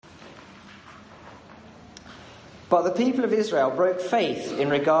But the people of Israel broke faith in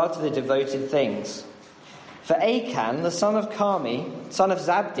regard to the devoted things. For Achan, the son of Carmi, son of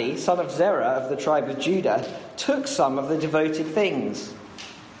Zabdi, son of Zerah of the tribe of Judah, took some of the devoted things.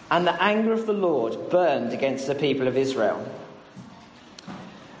 And the anger of the Lord burned against the people of Israel.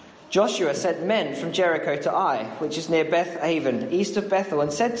 Joshua sent men from Jericho to Ai, which is near Beth Aven, east of Bethel,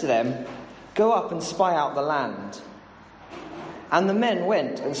 and said to them, "Go up and spy out the land." And the men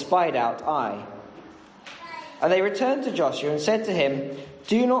went and spied out Ai. And they returned to Joshua and said to him,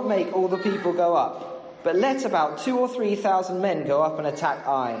 "Do not make all the people go up, but let about 2,000 or 3,000 men go up and attack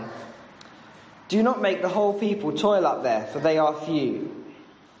Ai. Do not make the whole people toil up there, for they are few."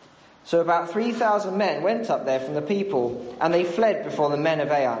 So about 3,000 men went up there from the people, and they fled before the men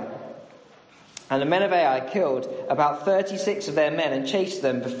of Ai. And the men of Ai killed about 36 of their men and chased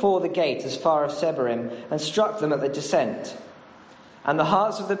them before the gate as far as Sebarim, and struck them at the descent. And the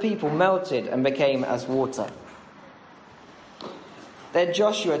hearts of the people melted and became as water. Then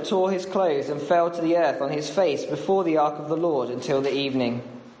Joshua tore his clothes and fell to the earth on his face before the ark of the Lord until the evening,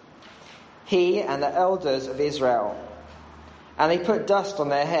 he and the elders of Israel. And they put dust on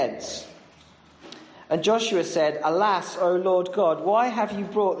their heads. And Joshua said, "Alas, O Lord God, why have you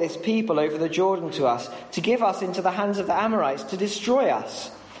brought this people over the Jordan to us, to give us into the hands of the Amorites, to destroy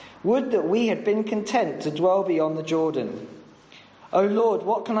us? Would that we had been content to dwell beyond the Jordan. O Lord,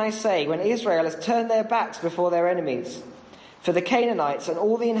 what can I say when Israel has turned their backs before their enemies? For the Canaanites and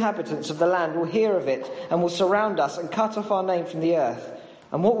all the inhabitants of the land will hear of it, and will surround us and cut off our name from the earth.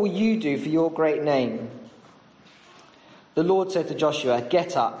 And what will you do for your great name?" The Lord said to Joshua,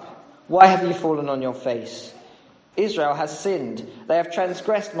 "Get up. Why have you fallen on your face? Israel has sinned. They have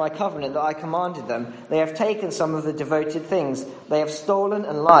transgressed my covenant that I commanded them. They have taken some of the devoted things. They have stolen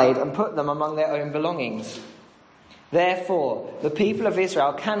and lied and put them among their own belongings. Therefore, the people of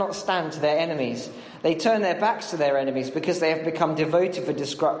Israel cannot stand to their enemies. They turn their backs to their enemies because they have become devoted for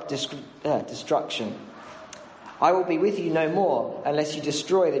destruction. I will be with you no more unless you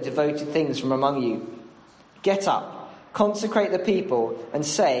destroy the devoted things from among you. Get up. Consecrate the people and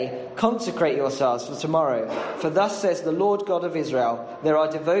say, 'Consecrate yourselves for tomorrow. For thus says the Lord God of Israel, there are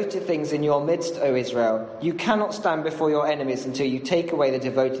devoted things in your midst, O Israel. You cannot stand before your enemies until you take away the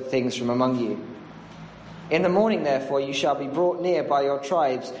devoted things from among you. In the morning, therefore, you shall be brought near by your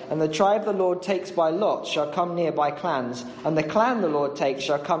tribes, and the tribe the Lord takes by lot shall come near by clans, and the clan the Lord takes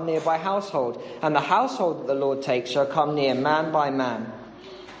shall come near by household, and the household that the Lord takes shall come near man by man.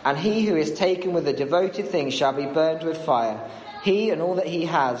 And he who is taken with the devoted things shall be burned with fire, he and all that he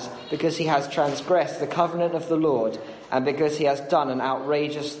has, because he has transgressed the covenant of the Lord, and because he has done an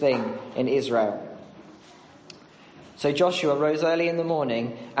outrageous thing in Israel." So Joshua rose early in the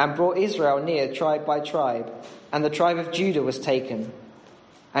morning and brought Israel near tribe by tribe, and the tribe of Judah was taken.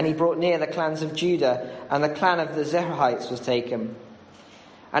 And he brought near the clans of Judah, and the clan of the Zerahites was taken.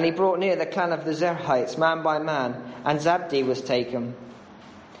 And he brought near the clan of the Zerahites man by man, and Zabdi was taken.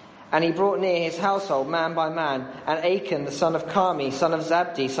 And he brought near his household man by man, and Achan the son of Carmi, son of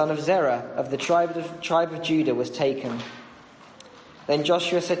Zabdi, son of Zerah, of the tribe of Judah was taken. Then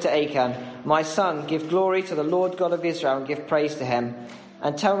Joshua said to Achan, "My son, give glory to the Lord God of Israel and give praise to him.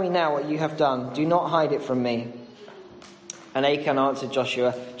 And tell me now what you have done. Do not hide it from me." And Achan answered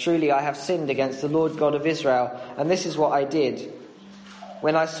Joshua, "Truly I have sinned against the Lord God of Israel, and this is what I did.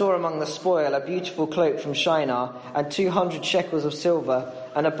 When I saw among the spoil a beautiful cloak from Shinar, and 200 shekels of silver,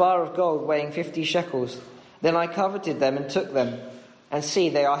 and a bar of gold weighing 50 shekels, then I coveted them and took them. And see,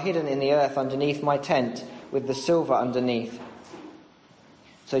 they are hidden in the earth underneath my tent, with the silver underneath."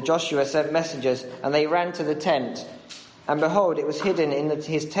 So Joshua sent messengers, and they ran to the tent. And behold, it was hidden in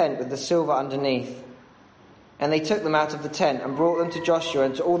his tent with the silver underneath. And they took them out of the tent, and brought them to Joshua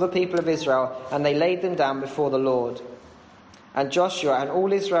and to all the people of Israel, and they laid them down before the Lord. And Joshua and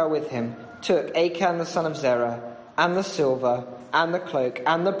all Israel with him took Achan the son of Zerah, and the silver, and the cloak,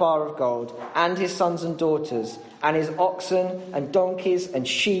 and the bar of gold, and his sons and daughters, and his oxen, and donkeys, and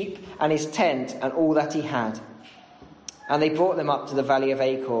sheep, and his tent, and all that he had. And they brought them up to the valley of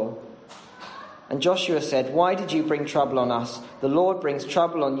Achor. And Joshua said, "Why did you bring trouble on us? The Lord brings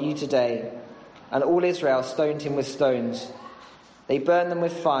trouble on you today." And all Israel stoned him with stones. They burned them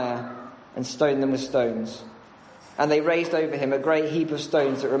with fire, and stoned them with stones. And they raised over him a great heap of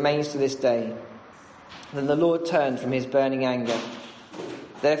stones that remains to this day. Then the Lord turned from his burning anger.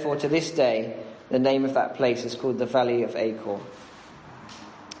 Therefore to this day the name of that place is called the Valley of Achor.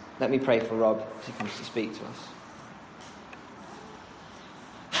 Let me pray for Rob as he comes to speak to us.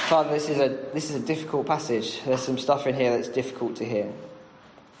 Father, this is a difficult passage. There's some stuff in here that's difficult to hear.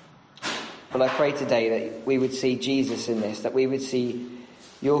 But I pray today that we would see Jesus in this, that we would see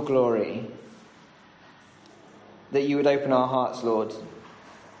your glory. that you would open our hearts, Lord,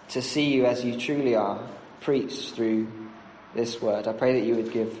 to see you as you truly are, preached through this word. I pray that you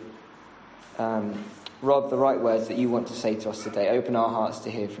would give Rob the right words that you want to say to us today. Open our hearts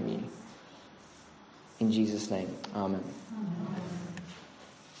to hear from you. In Jesus' name, amen.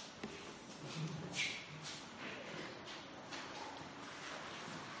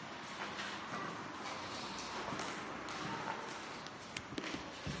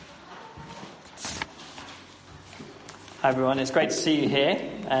 Hi everyone, it's great to see you here.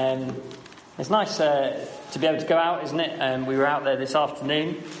 It's nice to be able to go out, isn't it? We were out there this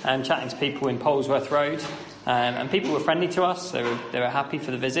afternoon chatting to people in Polesworth Road, and people were friendly to us. They were happy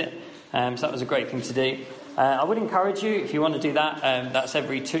for the visit, so that was a great thing to do. I would encourage you, if you want to do that, that's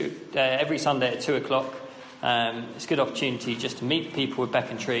every Sunday at 2:00. It's a good opportunity just to meet people with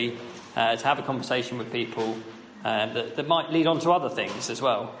Becontree, to have a conversation with people that might lead on to other things as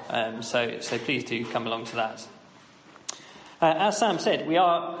well. So please do come along to that. As Sam said, we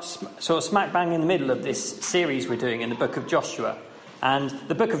are sort of smack bang in the middle of this series we're doing in the book of Joshua. And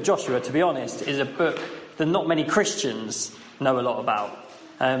the book of Joshua, to be honest, is a book that not many Christians know a lot about,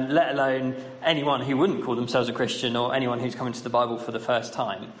 let alone anyone who wouldn't call themselves a Christian or anyone who's coming to the Bible for the first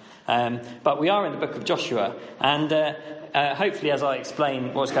time. But we are in the book of Joshua, and hopefully as I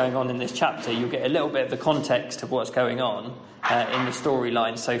explain what's going on in this chapter, you'll get a little bit of the context of what's going on in the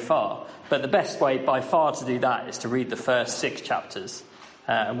storyline so far. But the best way by far to do that is to read the first 6 chapters,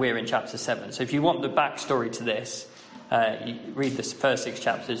 and we're in chapter 7. So if you want the backstory to this, you read the first 6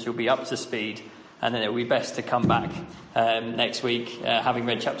 chapters, you'll be up to speed, and then it'll be best to come back next week, having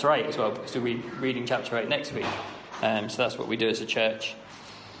read chapter 8 as well, because we'll be reading chapter 8 next week. So that's what we do as a church.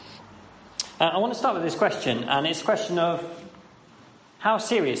 I want to start with this question, and it's a question of how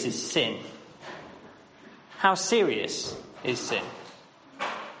serious is sin? How serious is sin?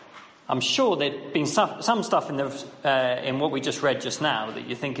 I'm sure there'd been some stuff in what we just read just now that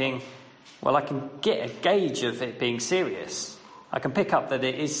you're thinking, well, I can get a gauge of it being serious. I can pick up that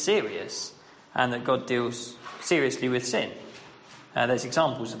it is serious and that God deals seriously with sin. There's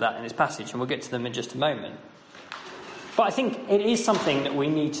examples of that in this passage, and we'll get to them in just a moment. But I think it is something that we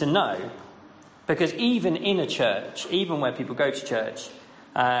need to know, because even in a church, even where people go to church,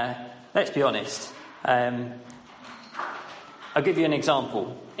 let's be honest, I'll give you an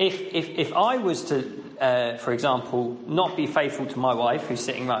example. If I was to, for example, not be faithful to my wife, who's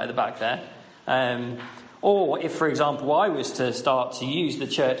sitting right at the back there, or if, for example, I was to start to use the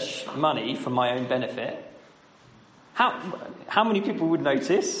church money for my own benefit, how many people would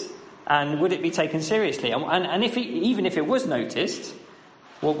notice, and would it be taken seriously? And even if it was noticed,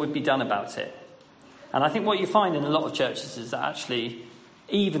 what would be done about it? And I think what you find in a lot of churches is that actually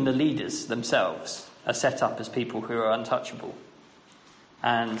even the leaders themselves are set up as people who are untouchable.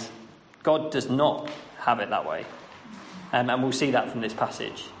 And God does not have it that way. And we'll see that from this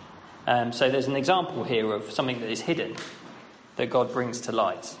passage. So there's an example here of something that is hidden that God brings to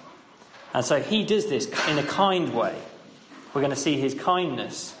light. And so he does this in a kind way. We're going to see his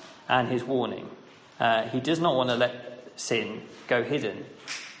kindness and his warning. He does not want to let sin go hidden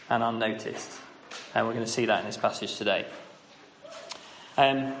and unnoticed. And we're going to see that in this passage today.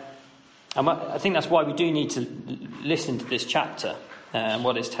 And I think that's why we do need to listen to this chapter and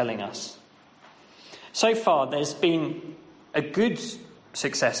what it's telling us. So far, there's been a good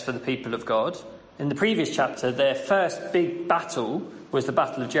success for the people of God. In the previous chapter, their first big battle was the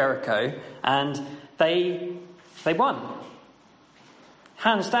Battle of Jericho, and they won.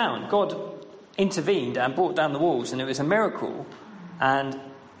 Hands down, God intervened and brought down the walls, and it was a miracle, and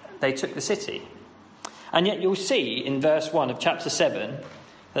they took the city. And yet you'll see in verse 1 of chapter 7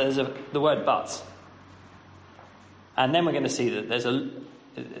 that there's the word but. And then we're going to see that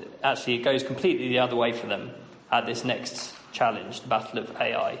actually it goes completely the other way for them at this next challenge, the Battle of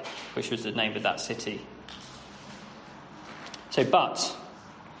Ai, which was the name of that city. So but.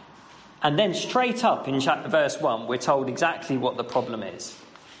 And then straight up in verse 1, we're told exactly what the problem is.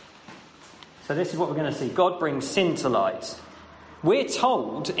 So this is what we're going to see. God brings sin to light. We're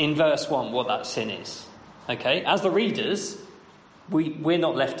told in verse 1 what that sin is. Okay, as the readers, we're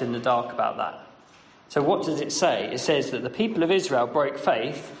not left in the dark about that. So what does it say? It says that the people of Israel broke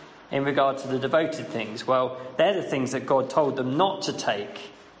faith in regard to the devoted things. Well, they're the things that God told them not to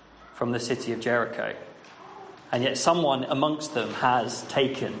take from the city of Jericho. And yet someone amongst them has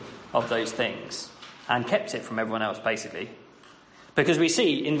taken of those things and kept it from everyone else, basically. Because we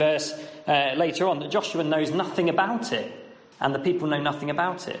see in verse later on that Joshua knows nothing about it, and the people know nothing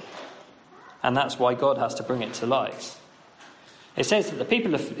about it. And that's why God has to bring it to light. It says that the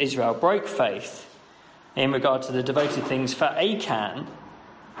people of Israel broke faith in regard to the devoted things, for Achan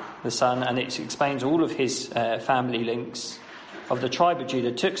the son, and it explains all of his family links, of the tribe of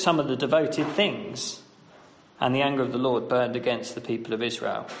Judah, took some of the devoted things, and the anger of the Lord burned against the people of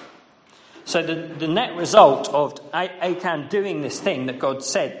Israel. So the net result of Achan doing this thing that God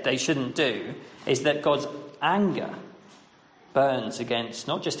said they shouldn't do is that God's anger burns against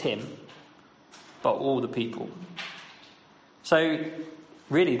not just him, but all the people. So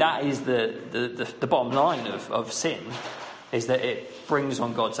really that is the bottom line of sin, is that it brings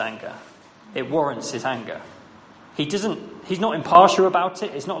on God's anger. It warrants his anger. He's not impartial about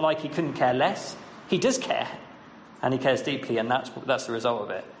it. It's not like he couldn't care less. He does care, and he cares deeply, and that's the result of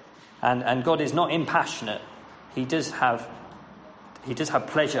it. And God is not impassionate. He does have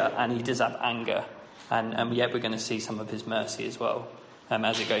pleasure, and he does have anger, and yet we're going to see some of his mercy as well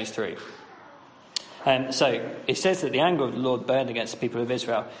as it goes through. So it says that the anger of the Lord burned against the people of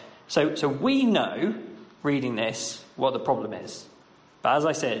Israel. So we know, reading this, what the problem is. But as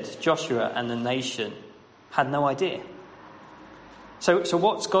I said, Joshua and the nation had no idea. So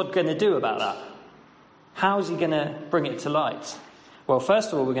what's God going to do about that? How is he going to bring it to light? Well,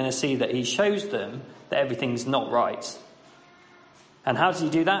 first of all, we're going to see that he shows them that everything's not right. And how does he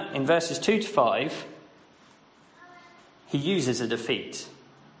do that? In verses 2 to 5, he uses a defeat.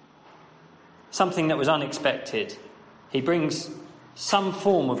 Something that was unexpected. He brings some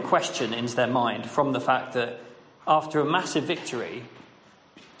form of question into their mind from the fact that after a massive victory,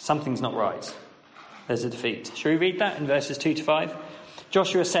 something's not right. There's a defeat. Shall we read that in verses 2 to 5?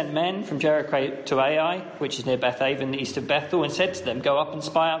 Joshua sent men from Jericho to Ai, which is near Bethaven, east of Bethel, and said to them, "Go up and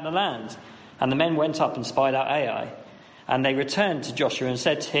spy out the land." And the men went up and spied out Ai. And they returned to Joshua and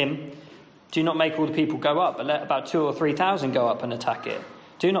said to him, "Do not make all the people go up, but let about 2,000 or 3,000 go up and attack it.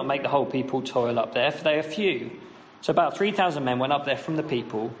 Do not make the whole people toil up there, for they are few." So about 3,000 men went up there from the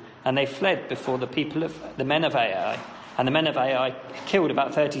people, and they fled before the men of Ai. And the men of Ai killed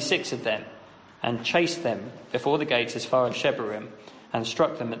about 36 of them, and chased them before the gates as far as Shebarim, and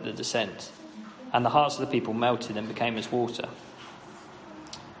struck them at the descent. And the hearts of the people melted and became as water.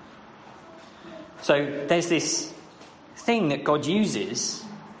 So there's this thing that God uses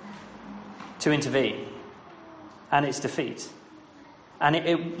to intervene, and it's defeat. And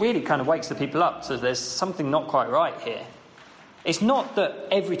it really kind of wakes the people up. So there's something not quite right here. It's not that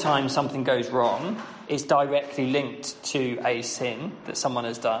every time something goes wrong, it's directly linked to a sin that someone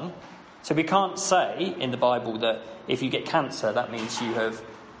has done. So we can't say in the Bible that if you get cancer, that means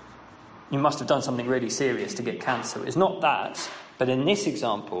you must have done something really serious to get cancer. It's not that. But in this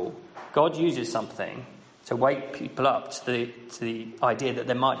example, God uses something to wake people up to the idea that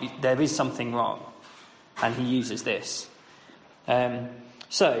there is something wrong. And he uses this.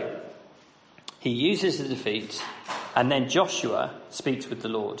 So he uses the defeat, and then Joshua speaks with the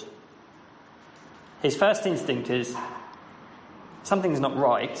Lord. His first instinct is, something's not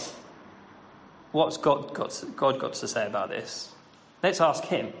right. What's God got to say about this? Let's ask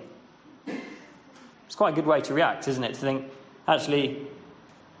him. It's quite a good way to react, isn't it? To think, actually,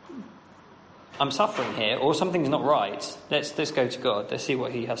 I'm suffering here, or something's not right. Let's go to God. Let's see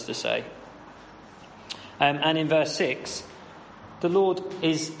what he has to say. And in verse 6, the Lord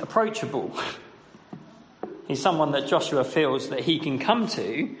is approachable. He's someone that Joshua feels that he can come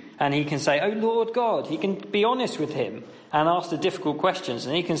to, and he can say, "Oh Lord God," he can be honest with him and ask the difficult questions.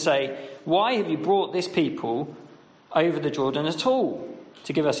 And he can say, "Why have you brought this people over the Jordan at all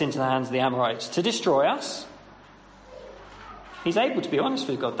to give us into the hands of the Amorites, to destroy us?" He's able to be honest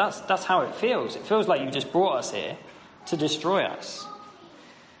with God. That's how it feels. It feels like you've just brought us here to destroy us.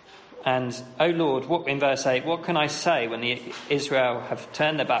 And, "Oh Lord," in verse 8, "what can I say when Israel have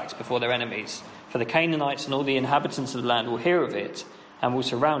turned their backs before their enemies? For the Canaanites and all the inhabitants of the land will hear of it and will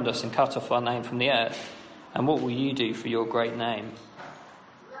surround us and cut off our name from the earth. And what will you do for your great name?"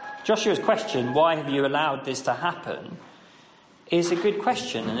 Joshua's question, "Why have you allowed this to happen?" is a good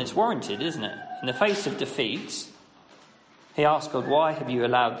question, and it's warranted, isn't it? In the face of defeat, he asks God, "Why have you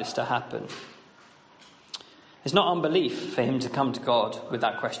allowed this to happen?" It's not unbelief for him to come to God with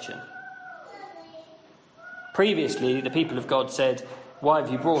that question. Previously, the people of God said, "Why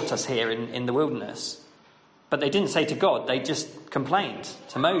have you brought us here in the wilderness?" But they didn't say to God, they just complained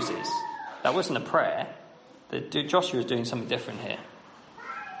to Moses. That wasn't a prayer. Joshua is doing something different here.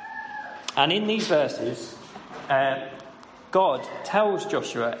 And in these verses, God tells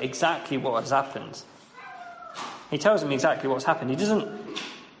Joshua exactly what has happened. He tells him exactly what's happened. He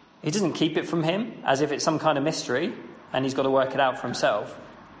doesn't keep it from him as if it's some kind of mystery and he's got to work it out for himself.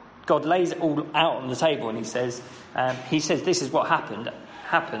 God lays it all out on the table, and he says this is what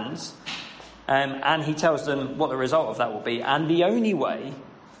happens, and he tells them what the result of that will be and the only way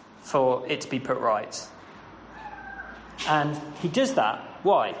for it to be put right. And he does that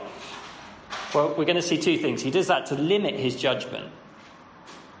Why? Well, we're going to see two things. He does that to limit his judgment.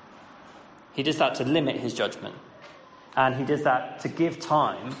 And he does that to give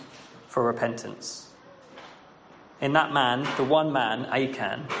time for repentance. In that man, the one man,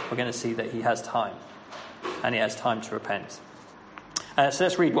 Achan, we're going to see that he has time. And he has time to repent. So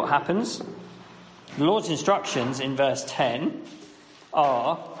let's read what happens. The Lord's instructions in verse 10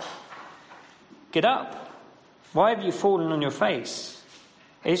 are, get up. Why have you fallen on your face?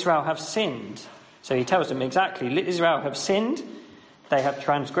 Israel have sinned. So he tells them exactly, Israel have sinned. They have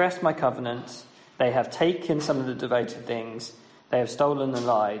transgressed my covenant. They have taken some of the devoted things. They have stolen and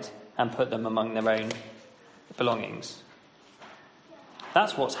lied and put them among their own belongings.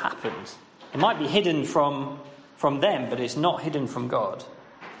 That's what's happened. It might be hidden from them, but it's not hidden from God.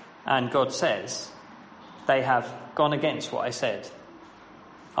 And God says, they have gone against what I said.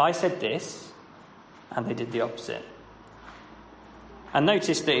 I said this, and they did the opposite. And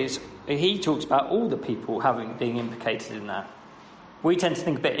notice that he talks about all the people being implicated in that. We tend to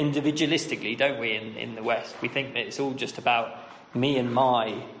think a bit individualistically, don't we, in the West? We think that it's all just about me and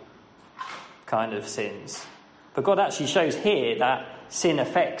my kind of sins. But God actually shows here that sin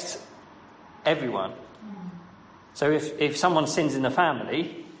affects everyone. So if someone sins in the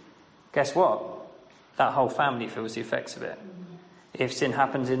family, guess what? That whole family feels the effects of it. If sin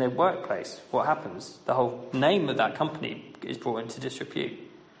happens in a workplace, what happens? The whole name of that company is brought into disrepute.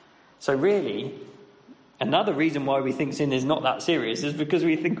 So really, another reason why we think sin is not that serious is because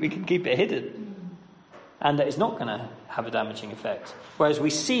we think we can keep it hidden. And that it's not going to have a damaging effect. Whereas we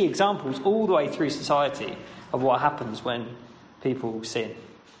see examples all the way through society of what happens when people sin,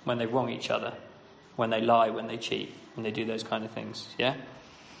 when they wrong each other, when they lie, when they cheat, when they do those kind of things. Yeah?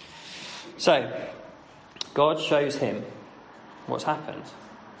 So, God shows him what's happened.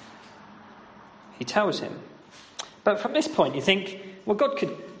 He tells him. But from this point, you think, well, God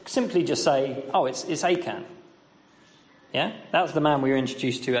could simply just say, oh, it's Achan. Yeah? That was the man we were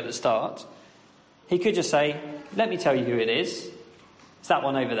introduced to at the start. He could just say, let me tell you who it is. It's that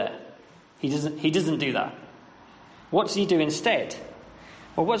one over there. He doesn't do that. What does he do instead?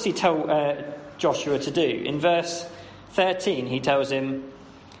 Well, what does he tell Joshua to do? In verse 13, he tells him,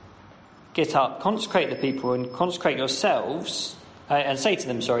 get up, consecrate the people and consecrate yourselves, and say to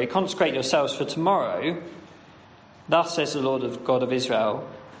them, consecrate yourselves for tomorrow. Thus says the Lord God of Israel.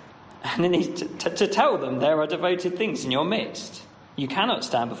 And then to tell them there are devoted things in your midst. You cannot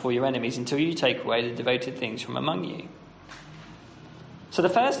stand before your enemies until you take away the devoted things from among you. So the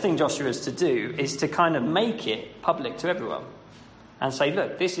first thing Joshua is to do is to kind of make it public to everyone. And say,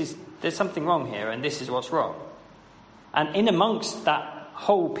 look, there's something wrong here and this is what's wrong. And in amongst that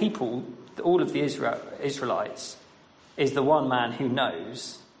whole people, all of the Israelites, is the one man who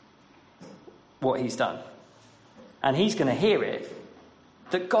knows what he's done. And he's going to hear it,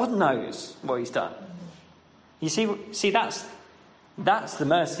 that God knows what he's done. You see that's the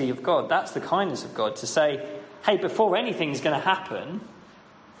mercy of God. That's the kindness of God to say, hey, before anything's going to happen,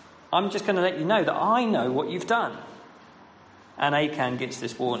 I'm just going to let you know that I know what you've done. And Achan gets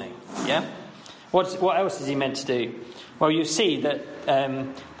this warning. Yeah? What else is he meant to do? Well, you see that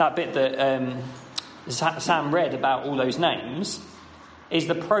that bit that Sam read about all those names is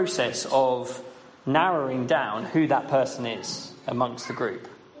the process of narrowing down who that person is amongst the group.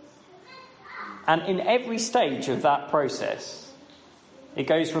 And in every stage of that process, it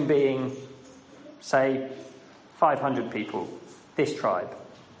goes from being, say, 500 people, this tribe,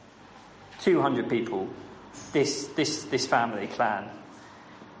 200 people, this family clan.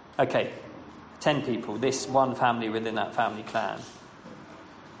 Okay, 10 people, this one family within that family clan.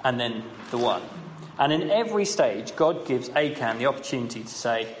 And then the one. And in every stage, God gives Achan the opportunity to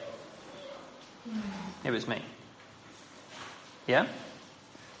say, it was me. Yeah?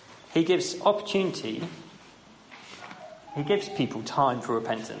 He gives opportunity. He gives people time for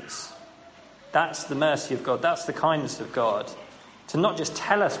repentance. That's the mercy of God. That's the kindness of God. To not just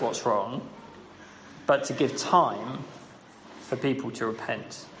tell us what's wrong, but to give time for people to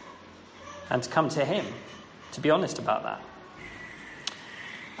repent. And to come to him. To be honest about that.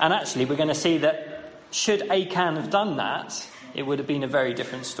 And actually, we're going to see that should Achan have done that, it would have been a very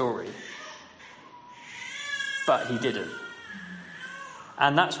different story. But he didn't.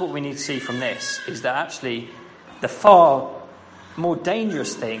 And that's what we need to see from this, is that actually the far more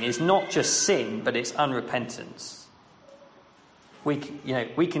dangerous thing is not just sin, but it's unrepentance.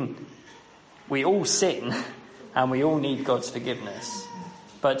 We all sin, and we all need God's forgiveness.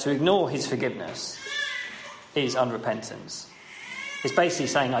 But to ignore his forgiveness is unrepentance. It's basically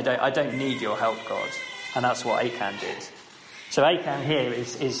saying, I don't need your help, God. And that's what Achan did. So Achan here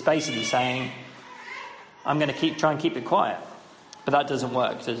is basically saying, I'm going to try and keep it quiet. But that doesn't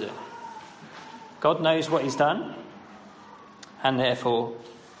work, does it? God knows what he's done, and therefore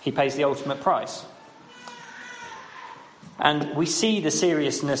he pays the ultimate price. And we see the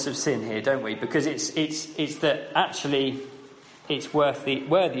seriousness of sin here, don't we? Because it's that actually it's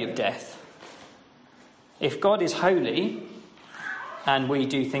worthy of death. If God is holy and we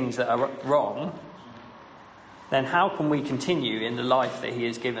do things that are wrong, then how can we continue in the life that he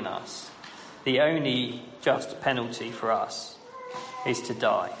has given us? The only just penalty for us is to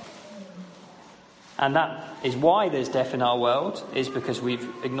die. And that is why there's death in our world, is because we've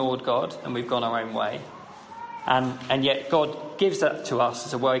ignored God and we've gone our own way. And yet God gives that to us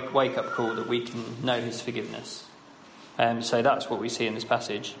as a wake-up call that we can know his forgiveness. So that's what we see in this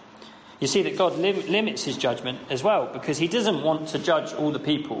passage. You see that God limits his judgment as well, because he doesn't want to judge all the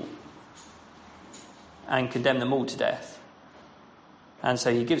people and condemn them all to death. And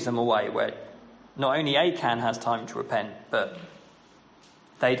so he gives them a way where not only Achan has time to repent, but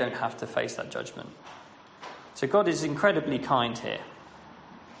they don't have to face that judgment. So God is incredibly kind here.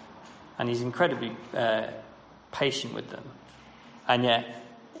 And he's incredibly patient with them. And yet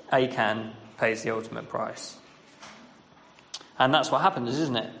Achan pays the ultimate price. And that's what happens,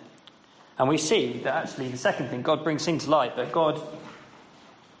 isn't it? And we see that actually the second thing, God brings sin to light, but God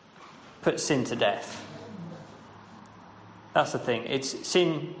puts sin to death. That's the thing.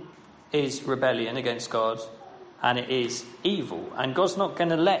 Sin is rebellion against God, and it is evil. And God's not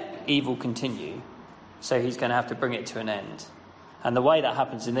going to let evil continue, so he's going to have to bring it to an end. And the way that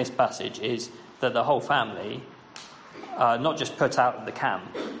happens in this passage is that the whole family are not just put out of the camp,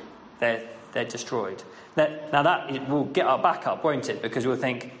 they're destroyed. Now that it will get our back up, won't it? Because we'll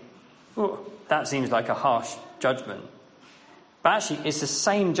think, oh, that seems like a harsh judgment. But actually, it's the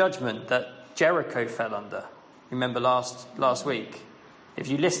same judgment that Jericho fell under. Remember last week? If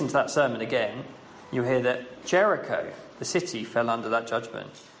you listen to that sermon again, you'll hear that Jericho, the city, fell under that judgment.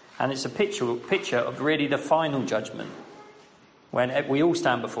 And it's a picture of really the final judgment, when we all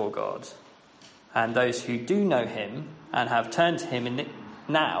stand before God. And those who do know him and have turned to him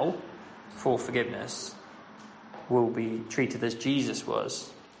now for forgiveness will be treated as Jesus was.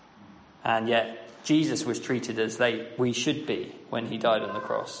 And yet Jesus was treated as we should be when he died on the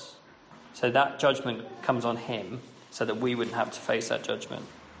cross. So that judgment comes on him so that we wouldn't have to face that judgment.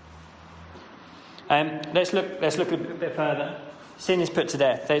 Let's look a bit further. Sin is put to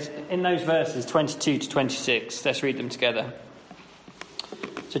death. There's, in those verses 22 to 26, let's read them together.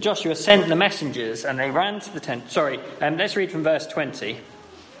 So Joshua sent the messengers and they ran to the tent. Let's read from verse 20.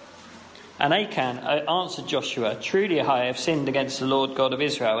 And Achan answered Joshua, "Truly I have sinned against the Lord God of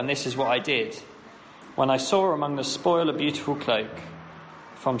Israel, and this is what I did. When I saw among the spoil a beautiful cloak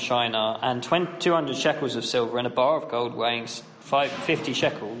from Shinar, and 200 shekels of silver, and a bar of gold weighing 50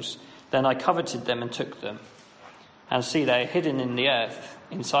 shekels, then I coveted them and took them. And see, they are hidden in the earth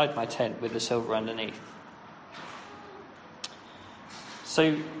inside my tent with the silver underneath."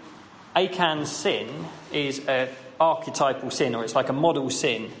 So Achan's sin is an archetypal sin, or it's like a model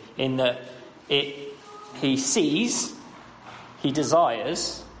sin, in that he sees, he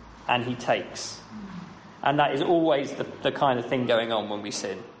desires, and he takes. And that is always the kind of thing going on when we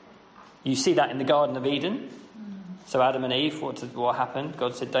sin. You see that in the Garden of Eden. So Adam and Eve, what happened?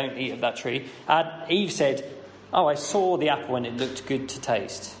 God said, "Don't eat of that tree." Eve said, "Oh, I saw the apple and it looked good to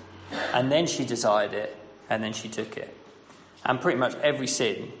taste." And then she desired it, and then she took it. And pretty much every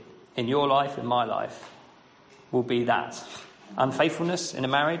sin in your life, in my life, will be that. Unfaithfulness in a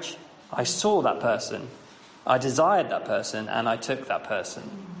marriage. I saw that person. I desired that person, and I took that person.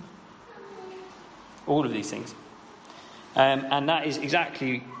 All of these things. And that is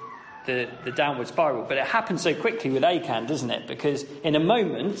exactly the downward spiral. But it happens so quickly with Achan, doesn't it? Because in a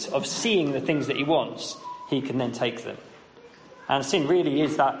moment of seeing the things that he wants, he can then take them. And sin really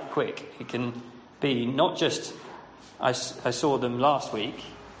is that quick. It can be not just, I saw them last week,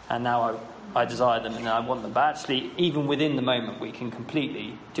 and now I desire them and I want them. But actually, even within the moment, we can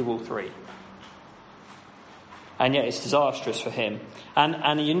completely do all three. And yet it's disastrous for him.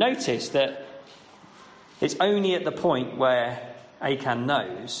 And you notice that it's only at the point where Achan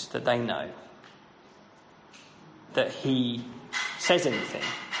knows that they know that he says anything.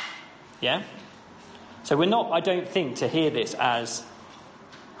 Yeah? So we're not, I don't think, to hear this as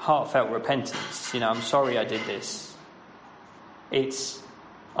heartfelt repentance. I'm sorry I did this. It's,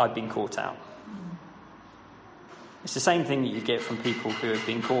 I've been caught out. It's the same thing that you get from people who have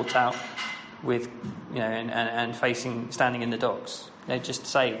been caught out with, and standing in the docks.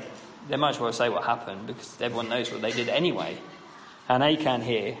 They might as well say what happened, because everyone knows what they did anyway. And Achan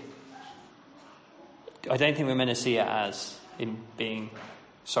here, I don't think we're meant to see it as him being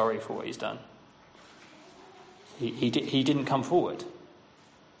sorry for what he's done. He didn't come forward.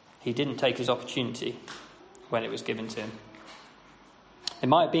 He didn't take his opportunity when it was given to him. It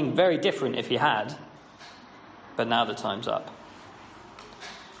might have been very different if he had, but now the time's up.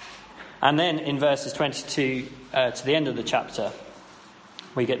 And then in verses 22 to the end of the chapter,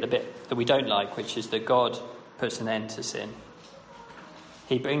 we get the bit that we don't like, which is that God puts an end to sin.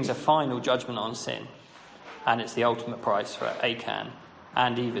 He brings a final judgment on sin, and it's the ultimate price for Achan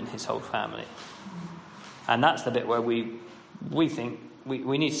and even his whole family. And that's the bit where we think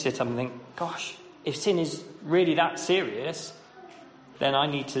we need to sit up and think, gosh, if sin is really that serious, then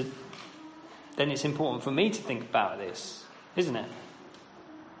it's important for me to think about this, isn't it?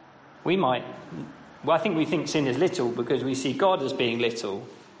 I think we think sin is little because we see God as being little.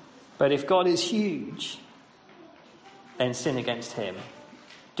 But if God is huge, then sin against him,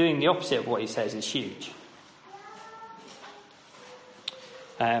 doing the opposite of what he says, is huge.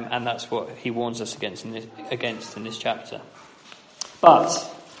 And that's what he warns us against in this chapter.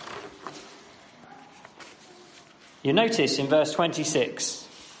 But you notice in verse 26,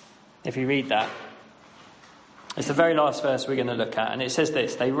 if you read that, it's the very last verse we're going to look at, and it says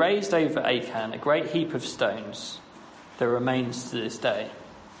this: they raised over Achan a great heap of stones that remains to this day.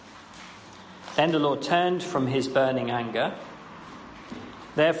 Then the Lord turned from his burning anger.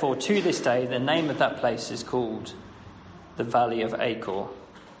 Therefore, to this day, the name of that place is called the Valley of Achor.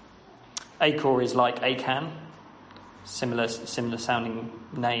 Achor is like Achan, similar sounding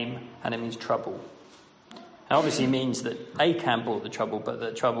name, and it means trouble. It obviously means that Achan brought the trouble, but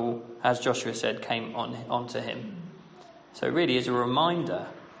the trouble, as Joshua said, came onto him. So it really is a reminder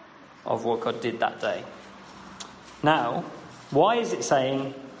of what God did that day. Now, why is it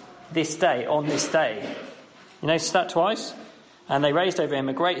saying this day, on this day? You notice that twice? And they raised over him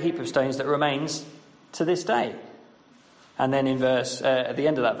a great heap of stones that remains to this day. And then at the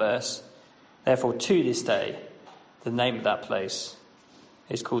end of that verse, therefore to this day, the name of that place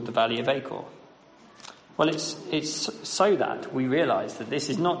is called the Valley of Achor. Well, it's so that we realise that this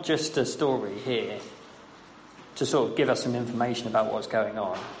is not just a story here to sort of give us some information about what's going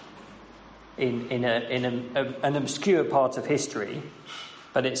on in an obscure part of history,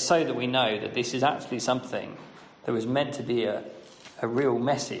 but it's so that we know that this is actually something that was meant to be a real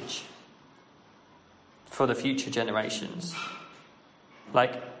message for the future generations.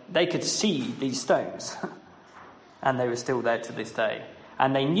 Like, they could see these stones, and they were still there to this day.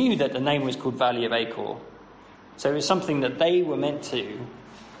 And they knew that the name was called Valley of Achor. So it was something that they were meant to,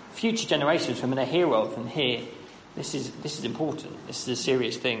 future generations were meant to hear of and hear, this is important. This is a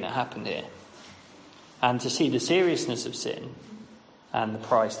serious thing that happened here. And to see the seriousness of sin and the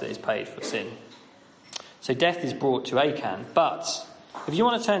price that is paid for sin. So death is brought to Achan. But if you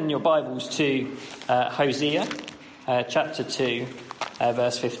want to turn in your Bibles to Hosea, chapter 2,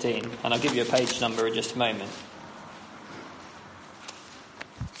 verse 15. And I'll give you a page number in just a moment.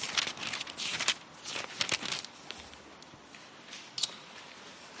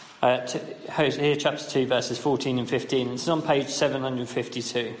 Hosea chapter 2 verses 14 and 15. It's on page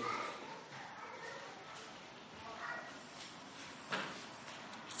 752.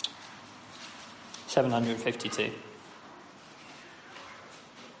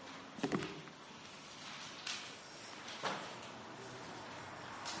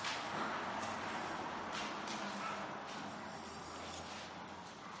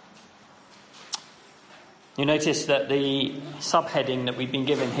 You notice that the subheading that we've been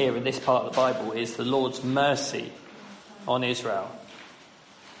given here in this part of the Bible is the Lord's mercy on Israel.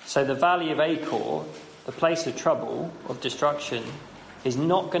 So the Valley of Achor, the place of trouble, of destruction, is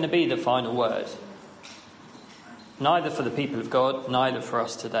not going to be the final word. Neither for the people of God, neither for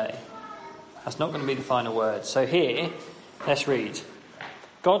us today. That's not going to be the final word. So here, let's read.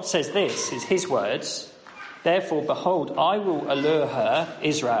 God says this, is his words. Therefore, behold, I will allure her,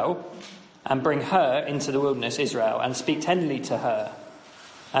 Israel, and bring her into the wilderness, Israel, and speak tenderly to her.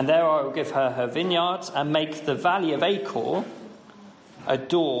 And there I will give her her vineyards and make the Valley of Achor a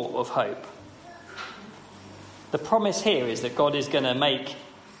door of hope. The promise here is that God is going to make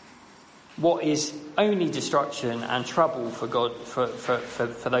what is only destruction and trouble for God,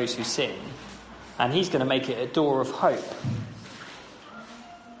 for those who sin, and he's going to make it a door of hope.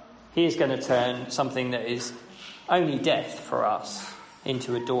 He is going to turn something that is only death for us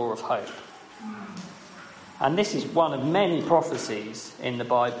into a door of hope. And this is one of many prophecies in the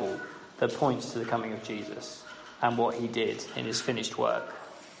Bible that points to the coming of Jesus and what he did in his finished work.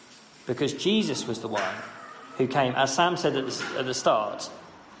 Because Jesus was the one who came, as Sam said at the start,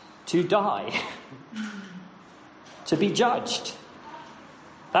 to die, to be judged.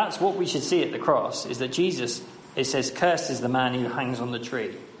 That's what we should see at the cross, is that Jesus, it says, cursed is the man who hangs on the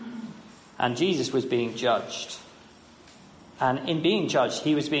tree. And Jesus was being judged And in being judged,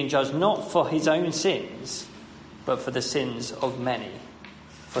 he was being judged not for his own sins, but for the sins of many,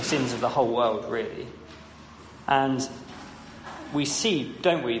 for sins of the whole world, really. And we see,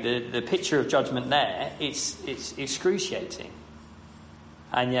 don't we, the picture of judgment there, it's excruciating.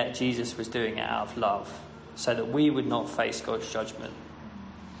 And yet Jesus was doing it out of love, so that we would not face God's judgment.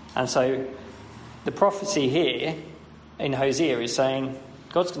 And so the prophecy here in Hosea is saying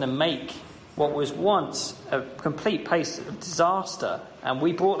God's going to make what was once a complete place of disaster, and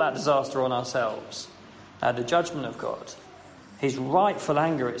we brought that disaster on ourselves, the judgment of God, his rightful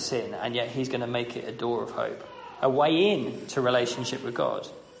anger at sin, and yet he's going to make it a door of hope, a way in to relationship with God.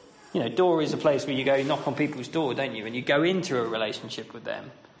 You know, door is a place where you go knock on people's door, don't you? And you go into a relationship with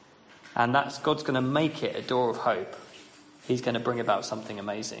them. And that's God's going to make it a door of hope. He's going to bring about something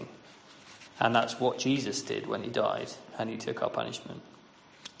amazing. And that's what Jesus did when he died and he took our punishment.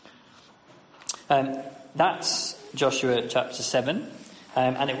 That's Joshua chapter 7.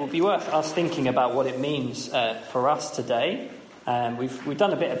 And it will be worth us thinking about what it means for us today. We've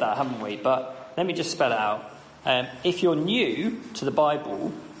done a bit of that, haven't we? But let me just spell it out. If you're new to the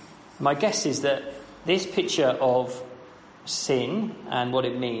Bible, my guess is that this picture of sin and what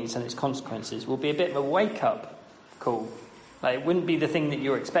it means and its consequences will be a bit of a wake-up call. Like, it wouldn't be the thing that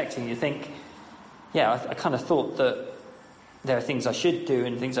you're expecting. You think, yeah, I kind of thought that there are things I should do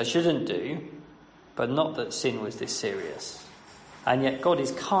and things I shouldn't do, but not that sin was this serious. And yet God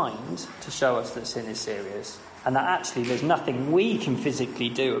is kind to show us that sin is serious, and that actually there's nothing we can physically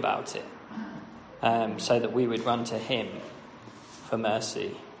do about it, so that we would run to him for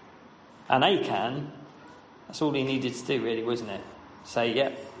mercy. And Achan, that's all he needed to do, really, wasn't it? Say,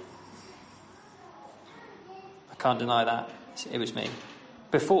 yep, I can't deny that. It was me.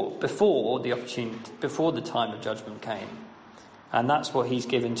 Before the opportunity, before the time of judgment came. And that's what he's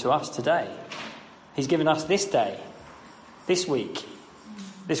given to us today. He's given us this day, this week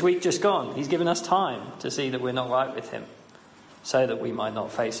just gone. He's given us time to see that we're not right with him, so that we might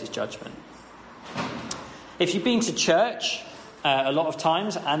not face his judgment. If you've been to church a lot of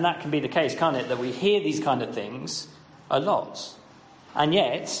times, and that can be the case, can't it, that we hear these kind of things a lot. And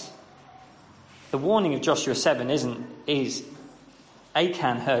yet, the warning of Joshua 7 is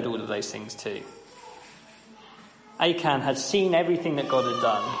Achan heard all of those things too. Achan had seen everything that God had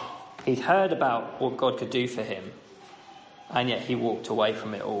done. He'd heard about what God could do for him, and yet he walked away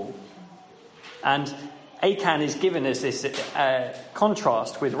from it all. And Achan is given us this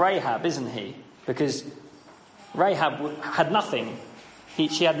contrast with Rahab, isn't he? Because Rahab had nothing.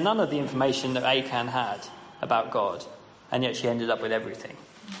 She had none of the information that Achan had about God, and yet she ended up with everything.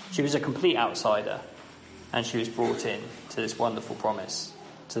 She was a complete outsider, and she was brought in to this wonderful promise,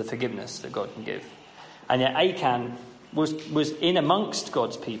 to the forgiveness that God can give. And yet Achan was in amongst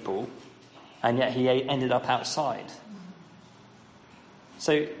God's people, and yet he ended up outside.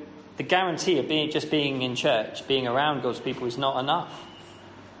 So the guarantee of being in church, being around God's people, is not enough.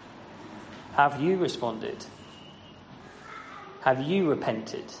 Have you responded? Have you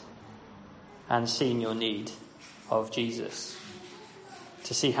repented and seen your need of Jesus?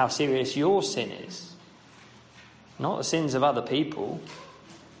 To see how serious your sin is. Not the sins of other people.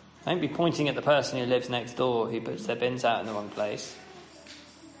 Don't be pointing at the person who lives next door who puts their bins out in the wrong place.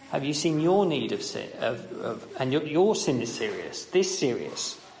 Have you seen your need of sin? And your sin is serious. This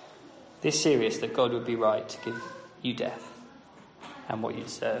serious that God would be right to give you death and what you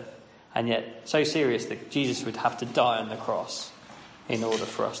deserve. And yet so serious that Jesus would have to die on the cross in order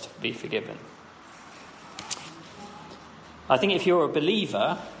for us to be forgiven. I think if you're a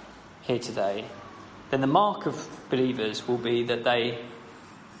believer here today, then the mark of believers will be that they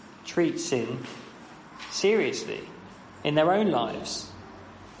treat sin seriously in their own lives.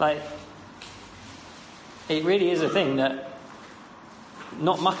 Like, it really is a thing that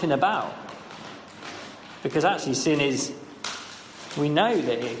not mucking about. Because actually sin is, we know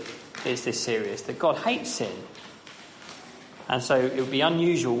that it's this serious, that God hates sin. And so it would be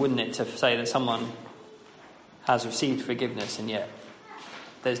unusual, wouldn't it, to say that someone has received forgiveness and yet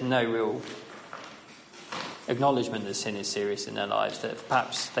there's no real acknowledgement that sin is serious in their lives, that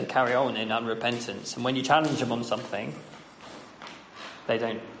perhaps they carry on in unrepentance, and when you challenge them on something, they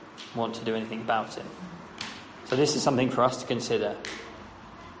don't want to do anything about it. So this is something for us to consider.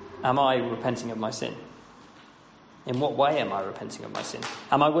 Am I repenting of my sin? In what way am I repenting of my sin?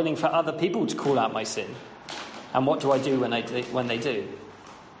 Am I willing for other people to call out my sin? And what do I do when they do?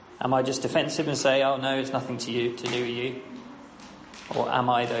 Am I just defensive and say, oh no, it's nothing to do with you? Or am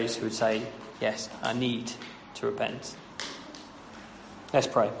I those who would say, yes, I need to repent? Let's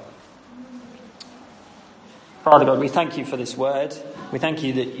pray. Father God, we thank you for this word. We thank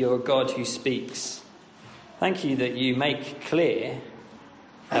you that you're a God who speaks. Thank you that you make clear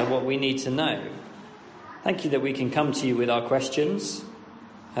what we need to know. Thank you that we can come to you with our questions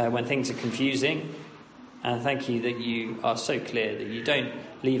when things are confusing. And thank you that you are so clear that you don't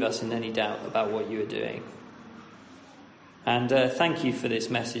leave us in any doubt about what you are doing. And thank you for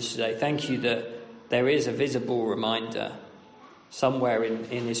this message today. Thank you that there is a visible reminder somewhere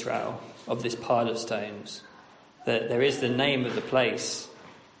in Israel of this pile of stones, that there is the name of the place,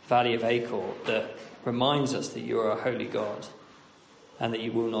 Valley of Achor, that reminds us that you are a holy God and that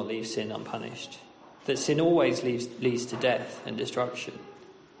you will not leave sin unpunished, that sin always leads to death and destruction,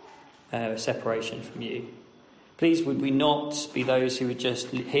 separation from you. Please, would we not be those who would just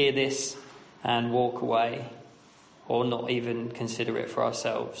hear this and walk away, or not even consider it for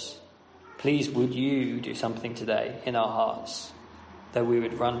ourselves? Please, would you do something today in our hearts, that we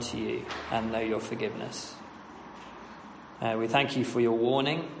would run to you and know your forgiveness. We thank you for your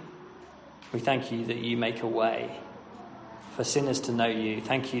warning. We thank you that you make a way for sinners to know you.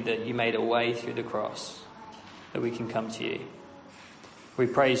 Thank you that you made a way through the cross, that we can come to you. We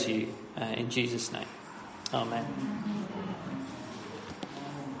praise you in Jesus' name. Amen.